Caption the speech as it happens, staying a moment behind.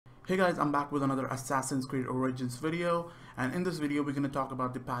Hey guys, I'm back with another Assassin's Creed Origins video, and in this video we're going to talk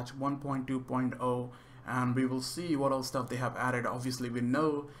about the patch 1.2.0 and we will see what all stuff they have added. Obviously we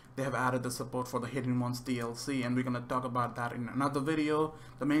know they have added the support for the Hidden Ones DLC, and we're going to talk about that in another video.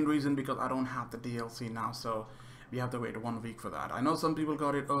 The main reason because I don't have the DLC now, so we have to wait 1 week for that. I know some people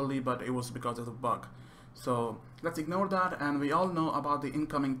got it early, but it was because of the bug. So let's ignore that, and we all know about the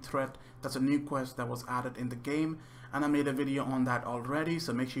incoming threat. That's a new quest that was added in the game, and I made a video on that already,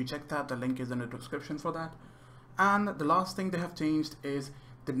 so make sure you check that. The link is in the description for that. And the last thing they have changed is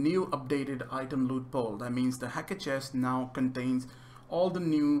the new updated item loot pool. That means the Heka chest now contains all the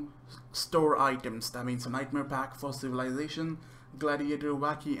new store items. That means a Nightmare pack for Civilization, Gladiator,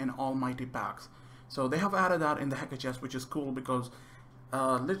 Wacky, and Almighty packs. So they have added that in the Heka chest, which is cool because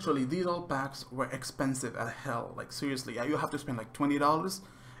literally these all packs were expensive as hell. Like seriously, you have to spend like $20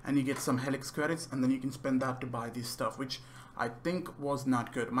 and you get some Helix credits, and then you can spend that to buy this stuff, which I think was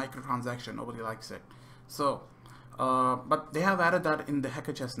not good. Microtransaction, nobody likes it. So but they have added that in the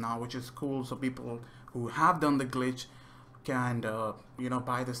Heka chest now, which is cool, so people who have done the glitch can you know,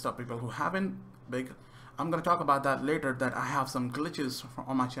 buy this stuff. People who haven't, I'm gonna talk about that later, that I have some glitches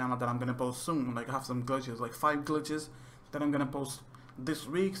on my channel that I'm gonna post soon. Like I have some glitches, like 5 glitches that I'm gonna post this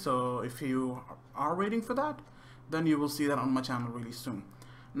week. So if you are waiting for that, then you will see that on my channel really soon.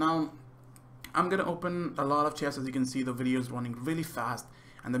 Now I'm gonna open a lot of chests. As you can see, the video is running really fast,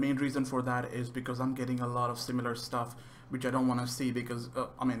 and the main reason for that is because I'm getting a lot of similar stuff which I don't want to see, because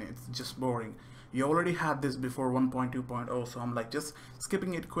I mean, it's just boring. You already had this before 1.2.0, so I'm like just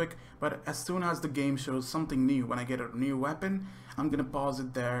skipping it quick. But as soon as the game shows something new, when I get a new weapon, I'm gonna pause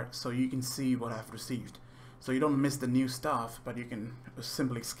it there so you can see what I've received, so you don't miss the new stuff, but you can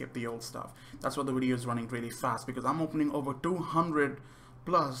simply skip the old stuff. That's why the video is running really fast, because I'm opening over 200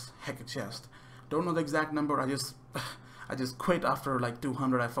 plus Heka chest. Don't know the exact number. I just quit after like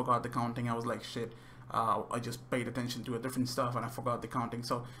 200. I forgot the counting. I was like, shit, I just paid attention to a different stuff and I forgot the counting.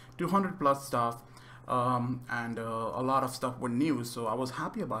 So 200 plus stuff, and a lot of stuff were new, so I was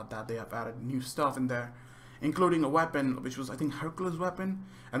happy about that. They have added new stuff in there, including a weapon which was, I think, Hercules weapon,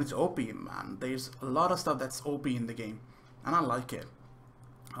 and it's OP, man. There's a lot of stuff that's OP in the game, and I like it.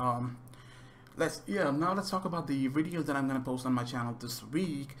 Now let's talk about the videos that I'm gonna post on my channel this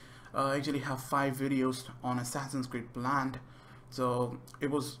week. I actually have 5 videos on Assassin's Creed planned. So it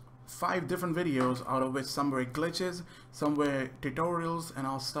was 5 different videos, out of which some were glitches, some were tutorials and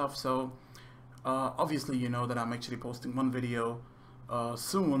all stuff. So obviously you know that I'm actually posting one video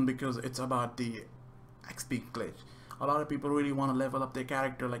soon, because it's about the XP glitch. A lot of people really want to level up their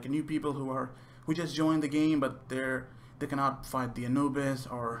character, like new people who just joined the game, but they cannot fight the Anubis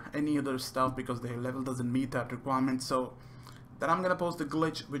or any other stuff because their level doesn't meet that requirement. So then I'm gonna post the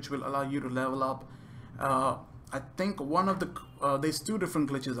glitch which will allow you to level up. I think one of the there's 2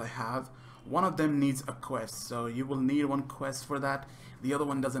 different glitches I have. One of them needs a quest, so you will need 1 quest for that. The other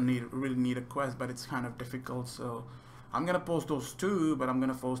one doesn't really need a quest, but it's kind of difficult. So I'm gonna post those 2, but I'm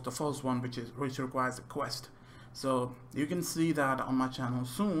gonna post the first one, which requires a quest. So you can see that on my channel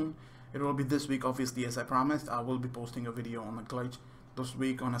soon. It will be this week, obviously, as I promised. I will be posting a video on the glitch this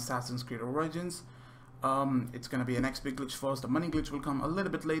week on Assassin's Creed Origins. It's gonna be an XP glitch first. The money glitch will come a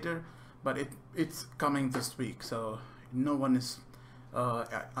little bit later, but it's coming this week. So no one is.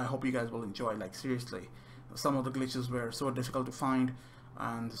 I hope you guys will enjoy. Like seriously, some of the glitches were so difficult to find,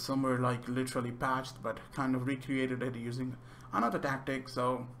 and some were like literally patched, but kind of recreated it using another tactic.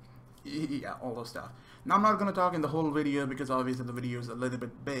 So yeah, all those stuff. Now I'm not going to talk in the whole video, because obviously the video is a little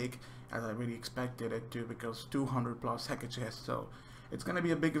bit big, as I really expected it to, because 200 plus Heka chests. So it's going to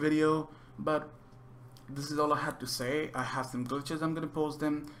be a big video, but this is all I had to say. I have some glitches, I'm going to post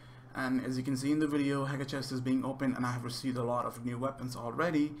them, and as you can see in the video, Heka chest is being opened, and I have received a lot of new weapons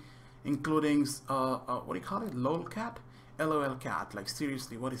already, including what do you call it, LOL cat, LOL cat. Like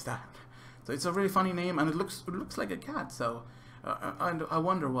seriously, what is that? So it's a really funny name, and it looks like a cat. So I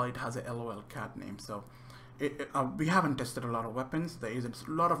wonder why it has a LOL cat name. So we haven't tested a lot of weapons. There is a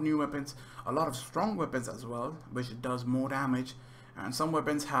lot of new weapons, a lot of strong weapons as well, which does more damage, and some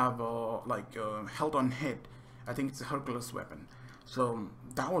weapons have health on hit. I think it's a Hercules weapon. So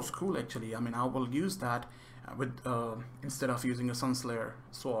that was cool actually. I mean, I will use that with instead of using a Sunslayer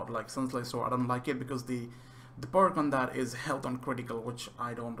sword. Like Sunslayer sword, I don't like it because the perk on that is health on critical, which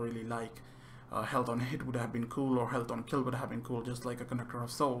I don't really like. Health on hit would have been cool, or health on kill would have been cool, just like a Conductor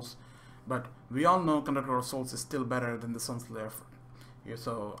of Souls. But we all know Conductor of Souls is still better than the Sunslayer. Yeah,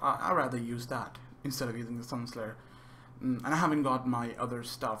 so I'd rather use that instead of using the Sunslayer. And I haven't got my other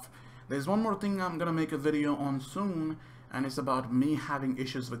stuff. There's one more thing I'm gonna make a video on soon, and it's about me having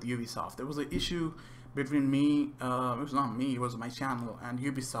issues with Ubisoft. There was an issue between me, it was not me, it was my channel, and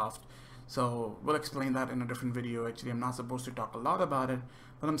Ubisoft. So we'll explain that in a different video. Actually, I'm not supposed to talk a lot about it,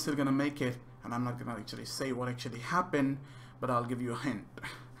 but I'm still gonna make it, and I'm not gonna actually say what actually happened, but I'll give you a hint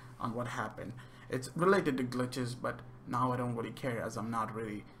on what happened. It's related to glitches, but now I don't really care, as I'm not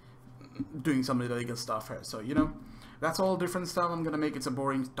really doing some illegal stuff here. So you know, that's all different stuff I'm gonna make. It's a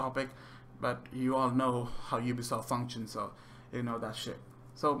boring topic, but you all know how Ubisoft functions, so you know that shit.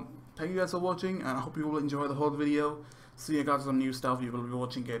 So thank you guys for watching, and I hope you will enjoy the whole video. See, I got some new stuff. You will be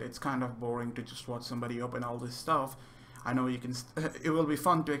watching it. It's kind of boring to just watch somebody open all this stuff. I know you can it will be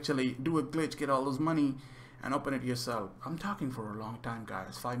fun to actually do a glitch, get all this money, and open it yourself. I'm talking for a long time,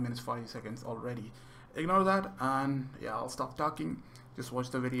 guys. 5 minutes 40 seconds already. Ignore that, and yeah, I'll stop talking. Just watch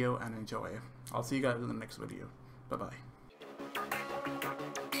the video and enjoy. I'll see you guys in the next video. Bye bye.